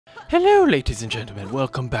Hello, ladies and gentlemen.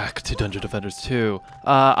 Welcome back to Dungeon Defenders 2.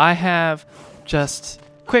 I have just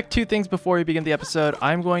quick two things before we begin the episode.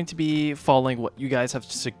 I'm going to be following what you guys have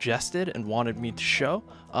suggested and wanted me to show.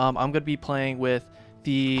 I'm going to be playing with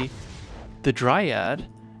the Dryad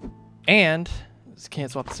and can't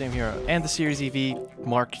swap the same hero and the Series EV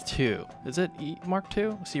Mark II. Is it Mark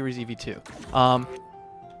II? Series EV2.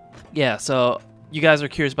 Yeah. So. You guys are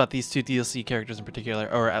curious about these two DLC characters in particular,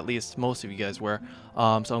 or at least most of you guys were. So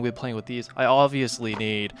I'm going to be playing with these. I obviously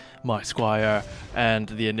need my Squire and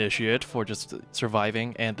the Initiate for just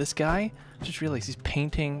surviving. And this guy, just realized he's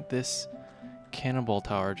painting this cannonball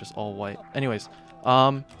tower just all white. Anyways,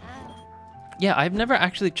 yeah, I've never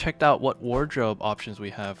actually checked out what wardrobe options we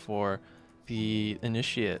have for the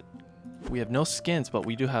Initiate. We have no skins, but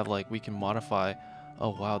we do have, like, we can modify. Oh,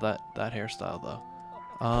 wow, that hairstyle,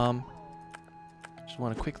 though. Just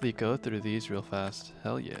want to quickly go through these real fast.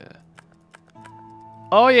 Hell yeah.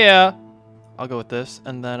 Oh yeah! I'll go with this.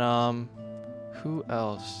 And then, who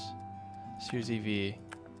else? Series EV.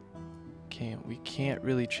 We can't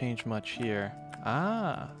really change much here.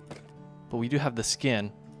 Ah! But we do have the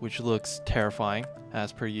skin, which looks terrifying,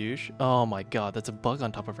 as per usual. Oh my god, that's a bug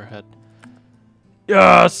on top of her head.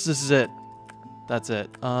 Yes! This is it! That's it.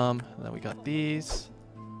 Then we got these.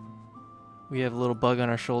 We have a little bug on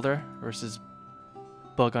our shoulder versus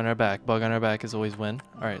bug on our back. Bug on our back is always win.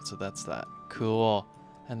 Alright, so that's that. Cool.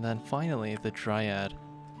 And then finally, the Dryad.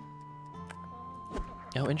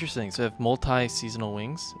 Oh, interesting. So we have multi-seasonal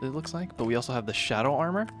wings, it looks like. But we also have the shadow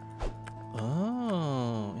armor.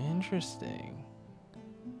 Oh, interesting.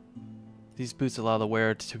 These boots allow the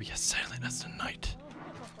wearer to be as silent as the night.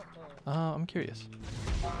 I'm curious.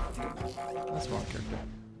 That's the wrong character.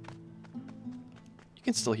 You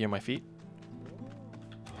can still hear my feet.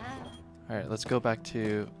 Alright, let's go back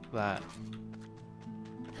to that.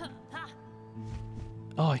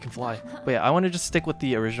 Oh, I can fly. But yeah, I want to just stick with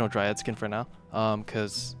the original Dryad skin for now.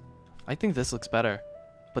 Because I think this looks better.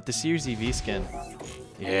 But the Series EV skin.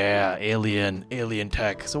 Yeah, alien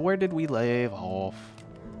tech. So where did we leave off?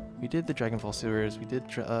 We did the Dragonfall sewers. We did,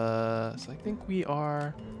 so I think we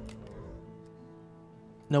are...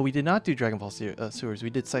 No, we did not do Dragonfall sewers. We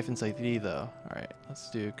did Siphon Site D though. Alright, let's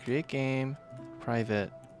do create game, private.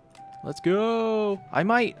 Let's go. I'm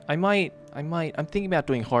thinking about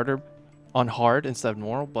doing harder on hard instead of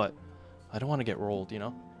normal, but I don't want to get rolled, you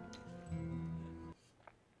know?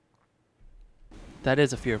 That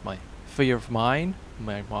is a fear of mine.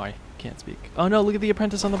 My can't speak. Oh no, look at the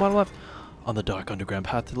apprentice on the bottom left. On the dark underground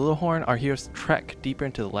path to the Little Horn, our heroes trek deeper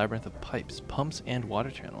into the labyrinth of pipes, pumps, and water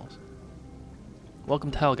channels. Welcome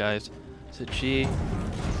to hell, guys. Is it G?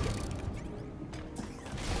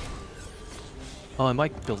 Oh, am I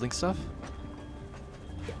building stuff?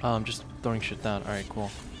 Oh, I'm just throwing shit down. Alright,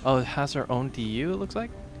 cool. Oh, it has our own DU, it looks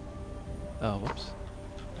like? Oh, whoops.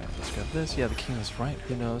 Alright, let's grab this. Yeah, the king is right.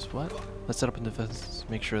 Who knows what? Let's set up a defense.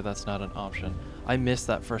 Make sure that's not an option. I missed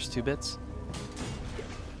that first 2 bits.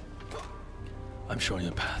 I'm showing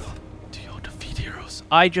a path to your defeat heroes.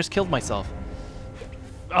 I just killed myself.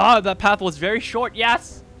 Ah, that path was very short.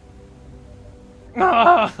 Yes!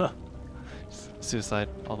 Ah! Suicide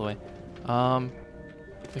all the way.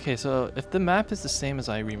 Okay, so if the map is the same as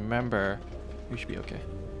I remember, we should be okay.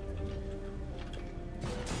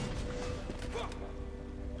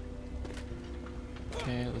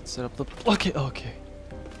 Okay, let's set up the... Okay.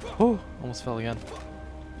 Oh, almost fell again.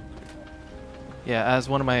 Yeah, as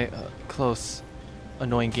one of my close,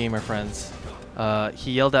 annoying gamer friends,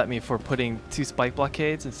 he yelled at me for putting 2 spike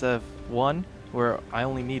blockades instead of 1, where I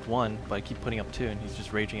only need 1, but I keep putting up 2, and he's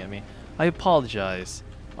just raging at me. I apologize.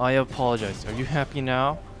 I apologize. Are you happy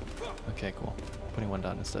now? Okay, cool. Putting 1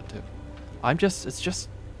 down instead too. It's just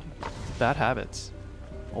bad habits.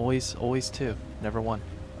 Always 2, never 1.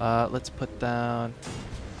 Let's put down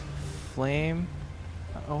flame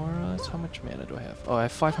auras. How much mana do I have? Oh, I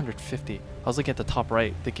have 550. I was looking at the top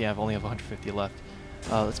right, thinking I only have 150 left.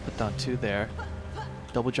 Let's put down 2 there.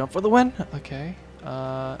 Double jump for the win. Okay.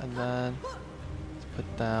 And then let's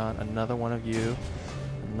put down another one of you,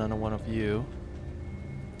 another one of you.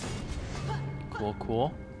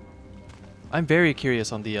 Cool. I'm very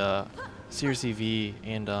curious on the Series EV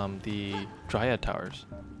and the Dryad towers.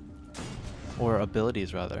 Or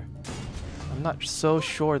abilities, rather. I'm not so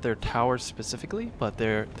sure they're towers specifically, but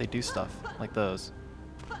they do stuff like those.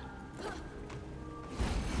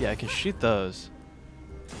 Yeah, I can shoot those.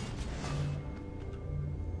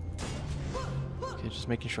 Okay, just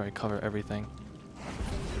making sure I cover everything.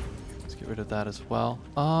 Let's get rid of that as well.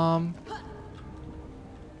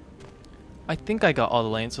 I think I got all the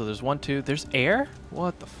lanes, so there's 1, 2. There's air?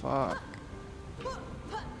 What the fuck?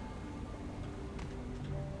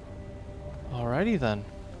 Alrighty then.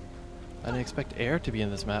 I didn't expect air to be in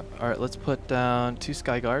this map. Alright, let's put down 2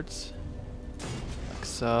 sky guards. Like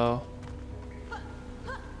so.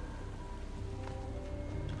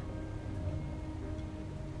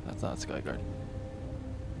 That's not a sky guard.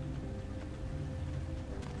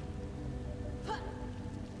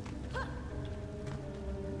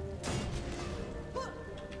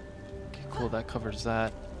 Okay, cool, that covers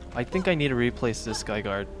that. I think I need to replace this sky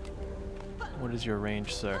guard. What is your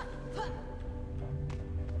range, sir?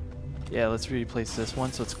 Yeah, let's replace this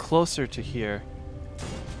one so it's closer to here.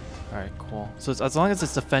 Alright, cool. So it's, as long as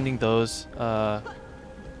it's defending those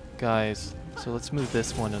guys. So let's move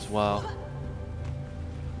this one as well.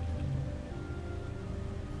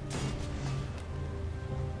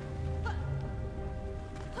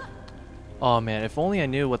 Oh man, if only I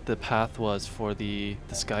knew what the path was for the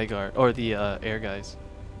sky guard or the air guys.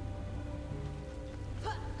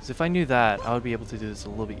 Because if I knew that, I would be able to do this a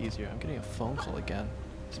little bit easier. I'm getting a phone call again.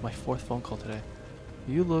 It's my 4th phone call today.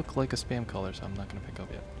 You look like a spam caller, so I'm not gonna pick up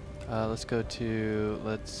yet. Let's go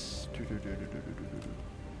to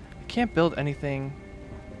I can't build anything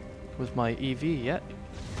with my EV yet.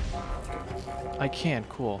 I can,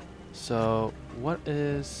 cool. So what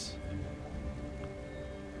is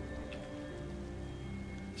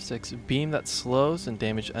 6? Beam that slows and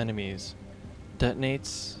damages enemies.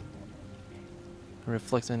 Detonates.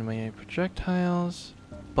 Reflects enemy projectiles.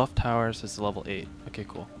 Buff towers is level 8. Okay,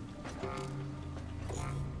 cool.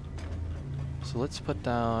 So let's put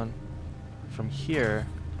down from here.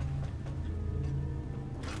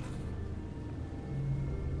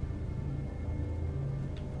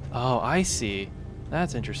 Oh, I see.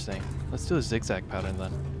 That's interesting. Let's do a zigzag pattern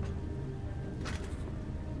then.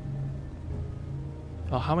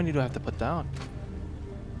 Oh, how many do I have to put down?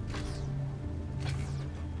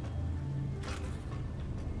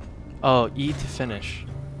 Oh, E to finish.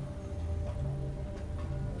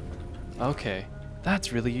 Okay,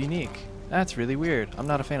 that's really unique. That's really weird. I'm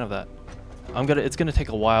not a fan of that. It's gonna take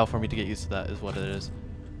a while for me to get used to that, is what it is.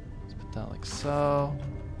 Let's put that like so.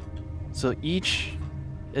 So each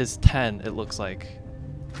is 10, it looks like.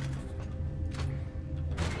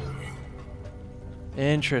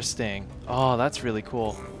 Interesting. Oh, that's really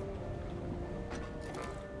cool.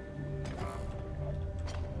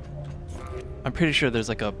 I'm pretty sure there's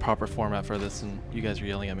like a proper format for this and you guys are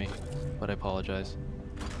yelling at me, but I apologize.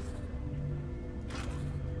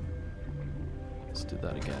 Let's do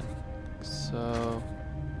that again. So...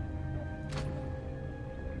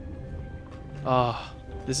 oh,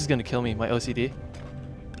 this is gonna kill me, my OCD.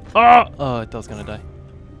 Oh, I thought I was gonna die.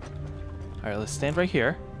 Alright, let's stand right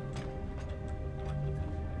here.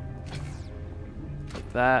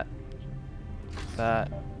 Like that.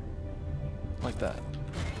 That. Like that.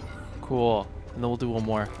 Cool. And then we'll do one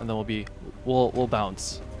more, and then we'll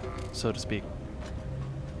bounce, so to speak.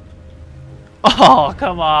 Oh,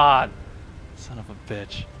 come on! Son of a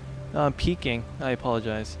bitch. No, I'm peeking. I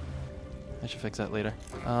apologize. I should fix that later.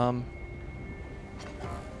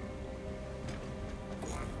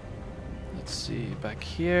 Let's see, back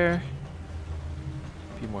here.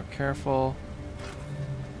 Be more careful.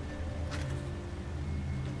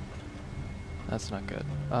 That's not good.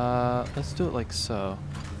 Let's do it like so.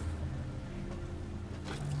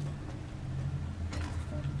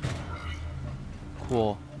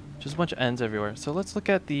 Cool. Just a bunch of ends everywhere. So let's look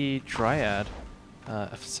at the Dryad.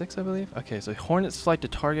 F6, I believe. Okay, so Hornets fly to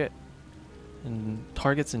targets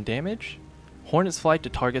and damage. Hornets fly to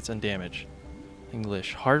targets and damage.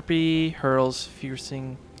 English. Harpy hurls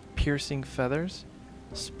piercing feathers.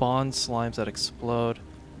 Spawn slimes that explode.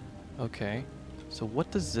 Okay. So what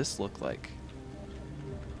does this look like?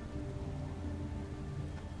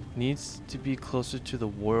 Needs to be closer to the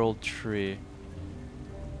world tree.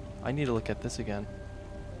 I need to look at this again.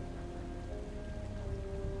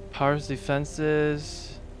 Powers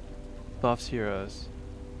defenses. Buffs heroes.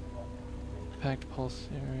 Packed pulse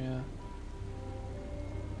area.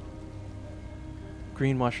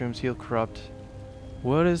 Green mushrooms heal corrupt.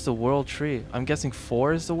 What is the world tree? I'm guessing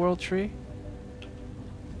 4 is the world tree?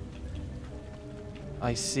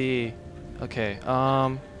 I see. Okay,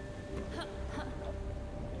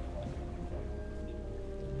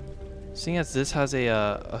 seeing as this has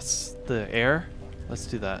the air, let's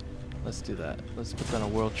do that. Let's do that. Let's put down a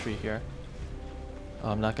world tree here. Oh,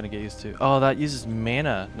 I'm not gonna get used to. Oh, that uses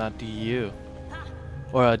mana, not DU.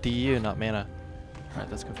 Or DU, not mana. Alright,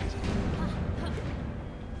 that's confusing.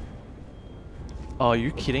 Oh, are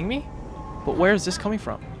you kidding me? But where is this coming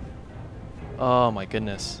from? Oh my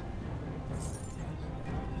goodness.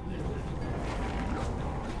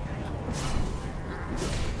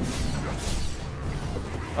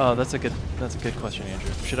 Oh, that's a good question,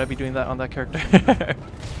 Andrew. Should I be doing that on that character?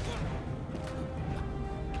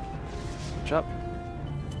 Switch up.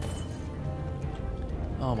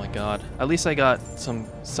 Oh my god. At least I got some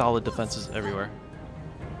solid defenses everywhere.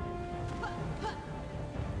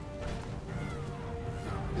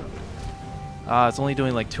 Ah, it's only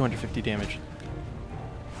doing like 250 damage.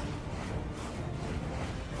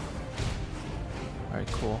 Alright,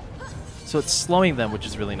 cool. So it's slowing them, which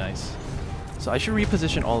is really nice. So I should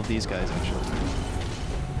reposition all of these guys, actually.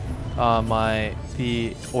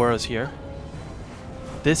 The auras here.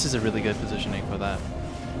 This is a really good positioning for that.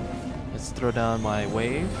 Let's throw down my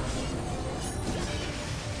wave.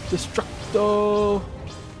 Destructo! Oh,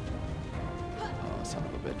 son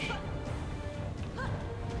of a bitch.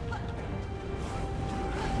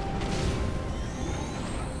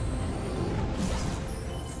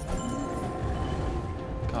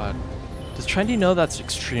 God. Does Trendy know that's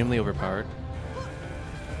extremely overpowered?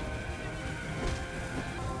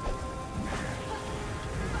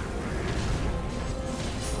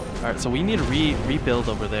 Alright, so we need to rebuild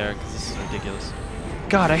over there because this is ridiculous.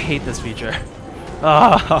 God, I hate this feature.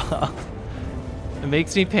 Ah, it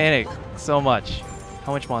makes me panic so much.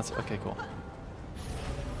 How much monster? Okay, cool.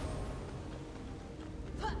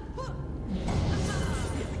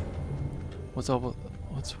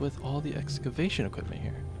 What's with all the excavation equipment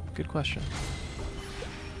here? Good question.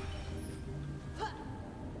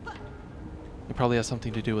 It probably has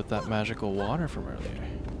something to do with that magical water from earlier.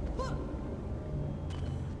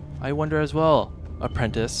 I wonder as well,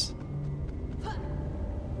 apprentice.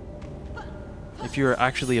 If you were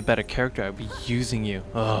actually a better character, I'd be using you.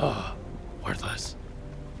 Ugh, worthless.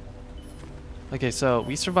 Okay, so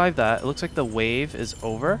we survived that. It looks like the wave is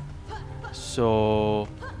over. So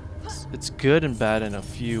it's good and bad in a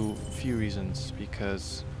few reasons,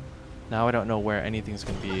 because now I don't know where anything's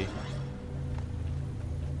gonna be.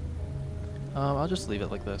 I'll just leave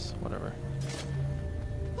it like this, whatever.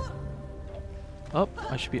 Oh,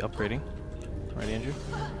 I should be upgrading. Alright, Andrew.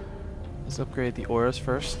 Let's upgrade the auras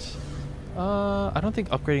first. I don't think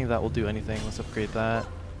upgrading that will do anything. Let's upgrade that.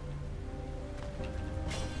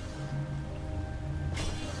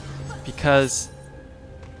 Because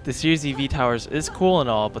the Series EV towers is cool and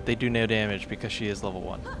all, but they do no damage because she is level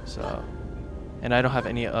 1. So, and I don't have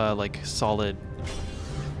any like solid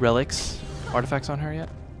relics artifacts on her yet.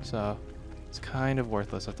 So, it's kind of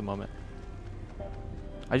worthless at the moment.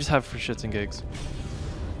 I just have it for shits and gigs.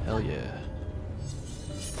 Hell yeah.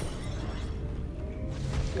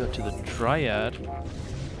 Let's go to the Dryad.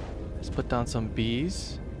 Let's put down some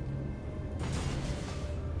bees.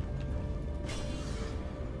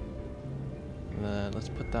 And then let's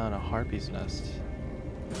put down a harpy's nest.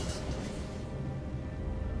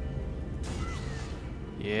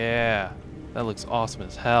 Yeah, that looks awesome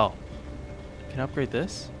as hell. Can I upgrade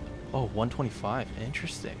this? Oh, 125.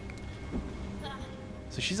 Interesting.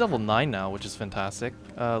 So she's level 9 now, which is fantastic.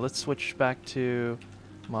 Let's switch back to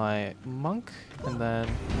my monk, and then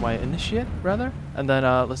my initiate, rather. And then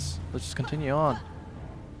let's just continue on.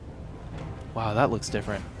 Wow, that looks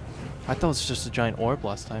different. I thought it was just a giant orb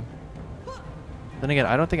last time. Then again,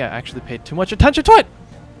 I don't think I actually paid too much attention to it!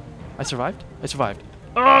 I survived? I survived.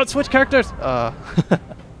 Oh, switch characters! I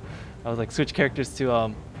was like, switch characters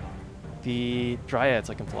to the Dryads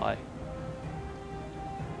so I can fly.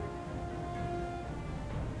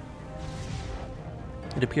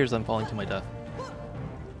 It appears I'm falling to my death.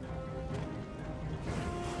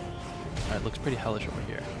 Alright, looks pretty hellish over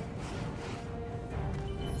here.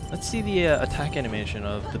 Let's see the attack animation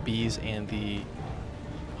of the bees and the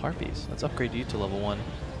harpies. Let's upgrade you to level 1.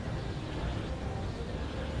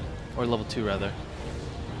 Or level 2, rather.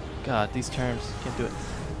 God, these terms. Can't do it.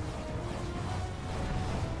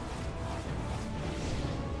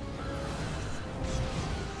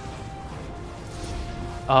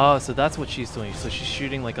 Oh, so that's what she's doing. So she's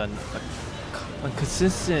shooting like a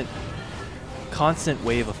constant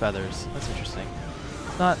wave of feathers. That's interesting.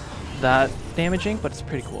 It's not that damaging, but it's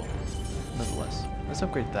pretty cool, nonetheless. Let's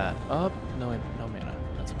upgrade that. Oh, no mana.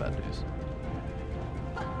 That's bad news.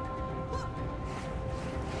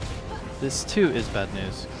 This too is bad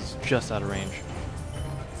news. It's just out of range.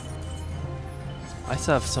 I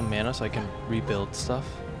still have some mana, so I can rebuild stuff,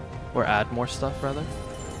 or add more stuff rather.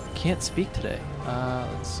 Can't speak today.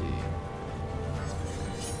 Let's see.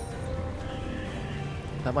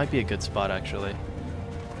 That might be a good spot, actually.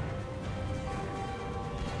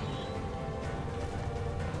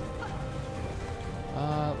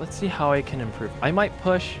 Let's see how I can improve. I might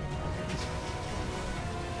push.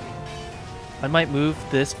 I might move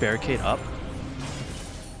this barricade up.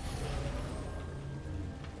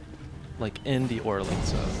 Like in the Aura Link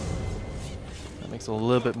zone. That makes a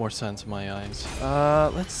little bit more sense in my eyes.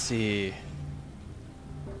 Let's see.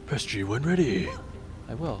 Press G when ready.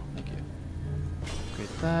 I will, thank you. Upgrade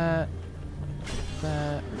that. Upgrade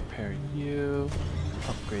that. Repair you.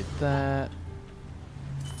 Upgrade that.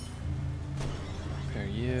 Repair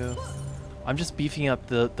you. I'm just beefing up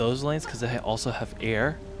those lanes because they also have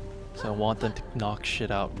air. So I want them to knock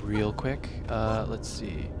shit out real quick. Let's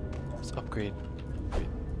see. Let's upgrade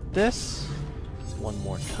this one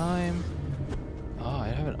more time. Oh, I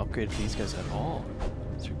haven't upgraded these guys at all.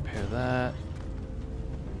 Let's repair that.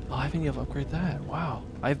 Oh, I haven't even upgraded that. Wow.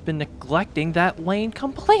 I've been neglecting that lane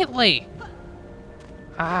completely.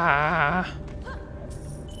 Ah.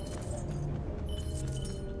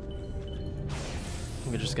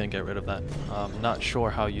 I'm just gonna get rid of that. Not sure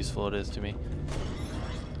how useful it is to me.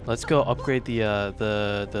 Let's go upgrade the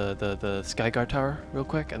Skyguard Tower real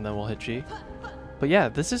quick, and then we'll hit G. But yeah,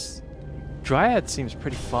 this is... Dryad seems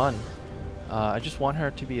pretty fun. I just want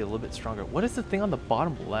her to be a little bit stronger. What is the thing on the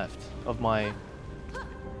bottom left of my...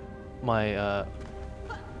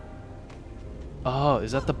 Oh,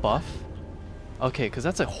 is that the buff? Okay, because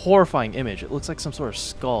that's a horrifying image. It looks like some sort of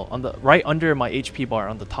skull on the right under my HP bar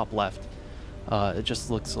on the top left. It just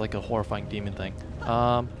looks like a horrifying demon thing.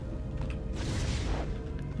 I'm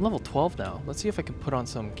level 12 now. Let's see if I can put on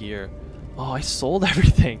some gear. Oh, I sold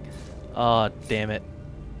everything. Damn it.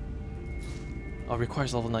 Oh,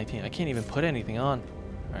 requires level 19. I can't even put anything on.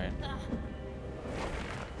 Alright.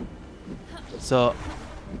 So,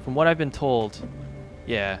 from what I've been told,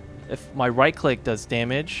 yeah, if my right click does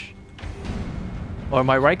damage, or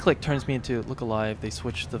my right click turns me into look alive, they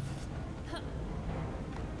switch the...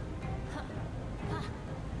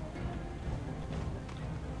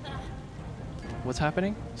 What's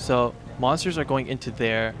happening? So, monsters are going into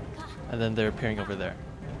there, and then they're appearing over there.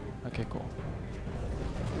 Okay, cool.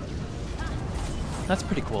 That's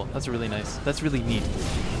pretty cool. That's really nice. That's really neat.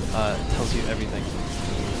 Tells you everything.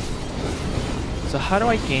 So how do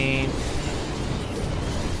I gain...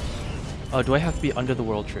 Oh, do I have to be under the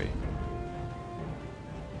world tree?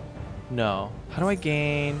 No. How do I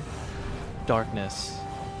gain darkness?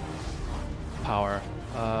 Power.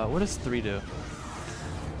 What does 3 do?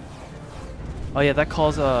 Oh yeah, that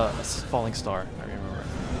calls a falling star. I remember.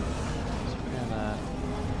 Let's repair that.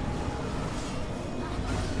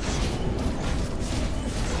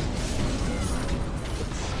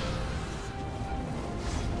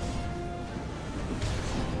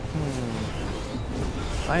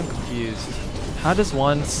 I'm confused. How does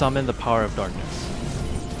one summon the power of darkness?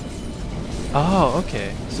 Oh,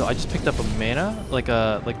 okay. So I just picked up a mana, like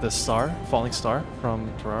the star, falling star from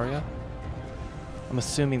Terraria. I'm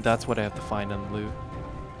assuming that's what I have to find and loot.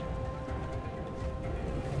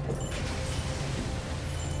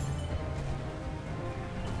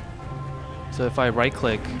 So if I right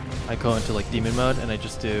click, I go into like demon mode and I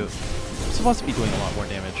just do... I'm supposed to be doing a lot more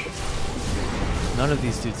damage. None of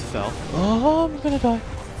these dudes fell. Oh, I'm gonna die.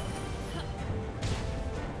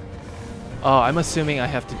 Oh, I'm assuming I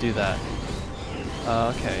have to do that.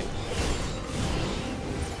 Okay.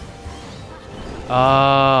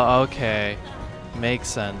 Oh, okay. Makes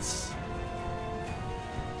sense.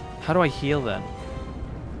 How do I heal then?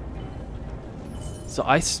 So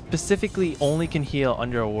I specifically only can heal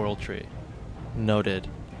under a world tree. Noted.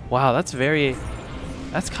 Wow, that's very...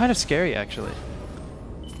 That's kind of scary, actually.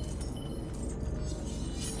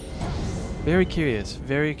 Very curious.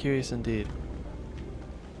 Very curious indeed.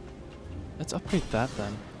 Let's upgrade that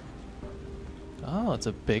then. Oh, it's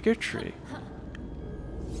a bigger tree.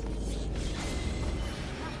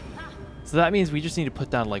 So that means we just need to put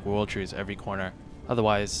down like world trees every corner.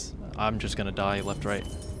 Otherwise, I'm just gonna die left, right.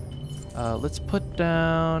 Let's put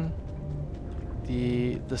down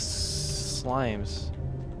the slimes.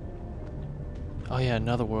 Oh yeah,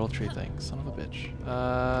 another world tree thing. Son of a bitch.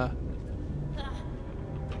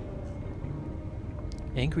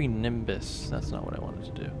 Angry Nimbus. That's not what I wanted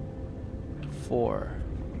to do. 4.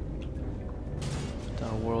 Put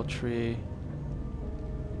down a world tree.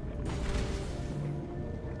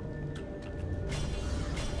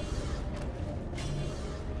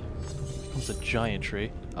 It's a giant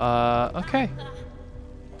tree. Okay.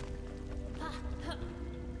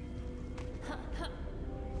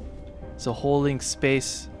 So holding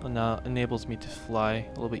space now enables me to fly a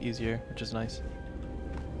little bit easier, which is nice.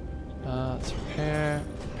 Let's repair.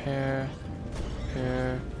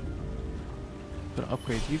 Gonna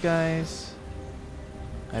upgrade you guys.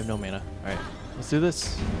 I have no mana. Alright, let's do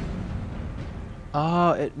this.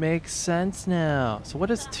 Oh, it makes sense now. So what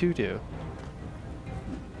does 2 do?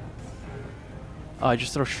 Oh, I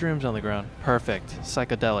just throw shrooms on the ground. Perfect.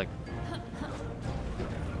 Psychedelic.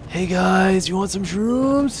 Hey guys, you want some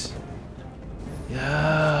shrooms?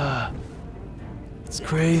 Yeah. It's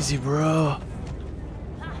crazy, bro.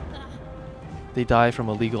 They die from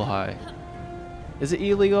a legal high. Is it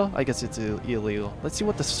illegal? I guess it's illegal. Let's see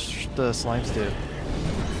what the slimes do.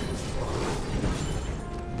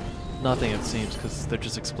 Nothing, it seems, because they're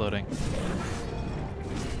just exploding.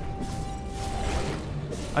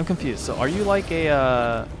 I'm confused. So are you like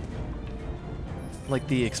a like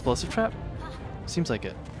the explosive trap? Seems like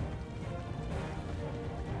it.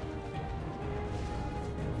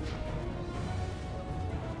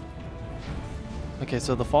 Okay,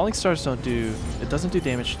 so the falling stars doesn't do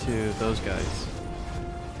damage to those guys.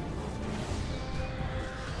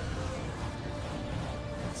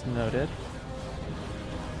 It's noted.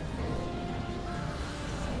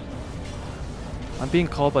 I'm being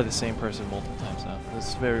called by the same person multiple times now. This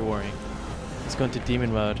is very worrying. Let's go into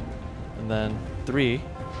demon mode. And then 3.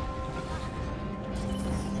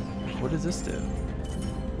 What does this do?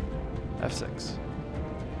 F6.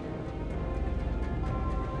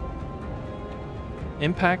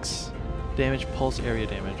 Impacts, damage, pulse area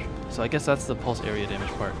damage. So I guess that's the pulse area damage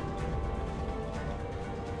part.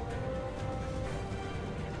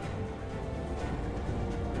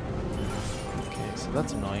 Okay, so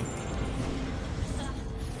that's annoying.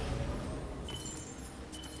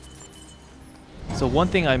 So one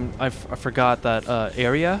thing I forgot that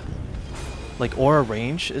area, like aura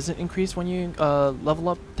range, isn't increased when you level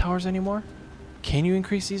up towers anymore. Can you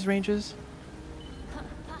increase these ranges?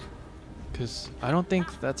 Because I don't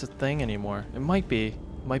think that's a thing anymore. It might be.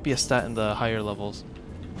 It might be a stat in the higher levels.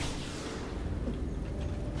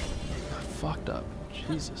 I fucked up.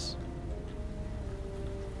 Jesus.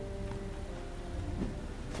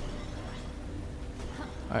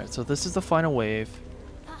 Alright, so this is the final wave.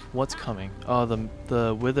 What's coming? Oh,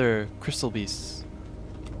 the wither crystal beasts.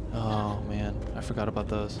 Oh man, I forgot about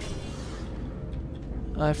those.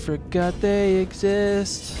 I forgot they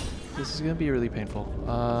exist. This is gonna be really painful.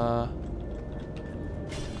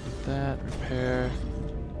 That repair.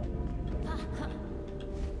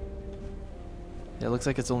 Yeah, it looks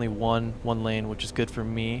like it's only one lane, which is good for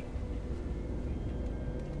me.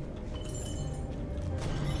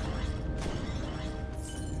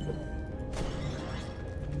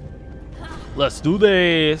 Let's do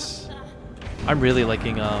this. I'm really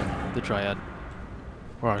liking the Dryad.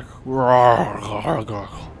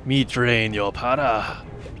 Me drain your para.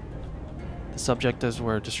 The subjectives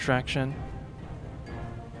were distraction.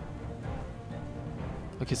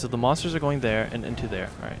 Okay, so the monsters are going there and into there.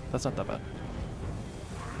 Alright, that's not that bad.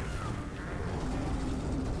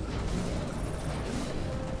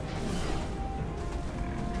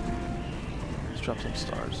 Let's drop some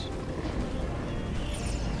stars.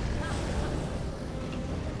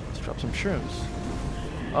 Drop some shrooms.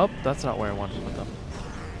 Oh, that's not where I wanted to put them.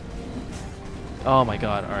 Oh my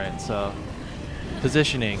god, alright, so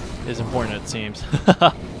positioning is important, it seems.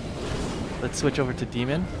 Let's switch over to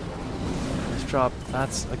demon. Let's drop,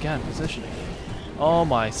 that's again positioning. Oh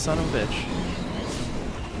my son of a bitch.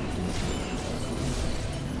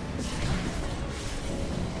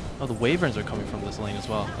 Oh, the wyverns are coming from this lane as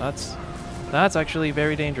well. That's actually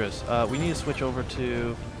very dangerous. We need to switch over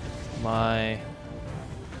to my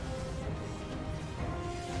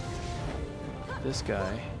this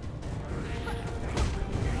guy.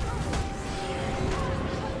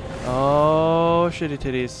 Oh, shitty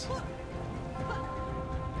titties.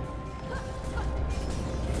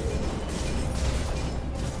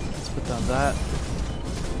 Let's put down that.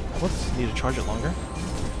 Whoops, need to charge it longer.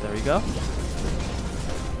 There we go.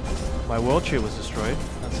 My world tree was destroyed.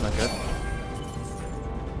 That's not good.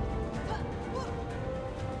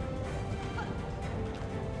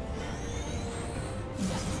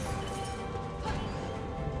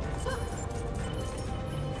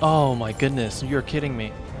 Oh my goodness, you're kidding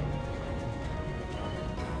me.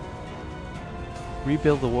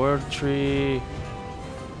 Rebuild the world tree.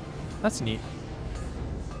 That's neat.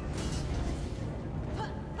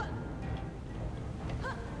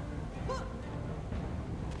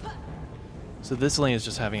 So this lane is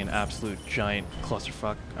just having an absolute giant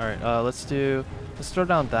clusterfuck. Alright, let's throw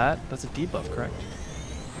down that. That's a debuff, correct?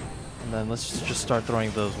 And then let's just start throwing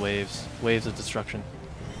those waves. Waves of destruction.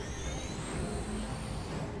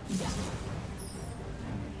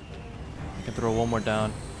 I can throw one more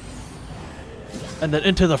down. And then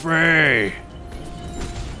into the fray!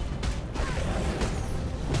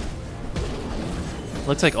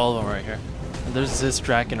 Looks like all of them are right here. And there's this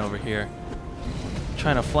Draken over here.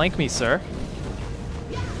 Trying to flank me, sir.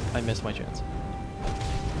 I missed my chance.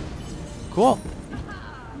 Cool.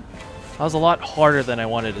 That was a lot harder than I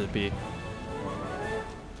wanted it to be.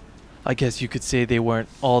 I guess you could say they weren't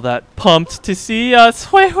all that pumped to see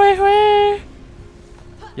us. Way.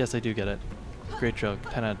 Yes, I do get it. Great joke.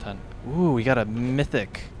 10 out of 10. Ooh, we got a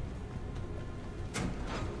mythic.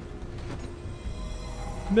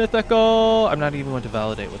 Mythical! I'm not even going to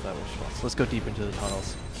validate what that wish was. Let's go deep into the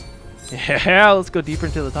tunnels. Yeah, let's go deeper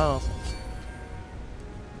into the tunnels.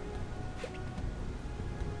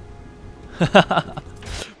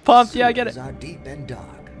 Pumped, yeah, I get it. The sewers are deep and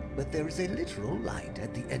dark, but there is a literal light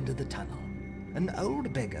at the end of the tunnel. An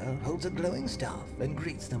old beggar holds a glowing staff and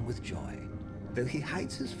greets them with joy. Though he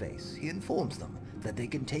hides his face, he informs them that they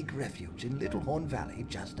can take refuge in Little Horn Valley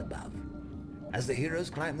just above. As the heroes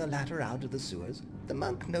climb the ladder out of the sewers, the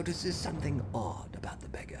monk notices something odd about the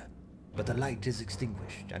beggar. But the light is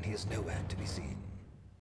extinguished and he is nowhere to be seen.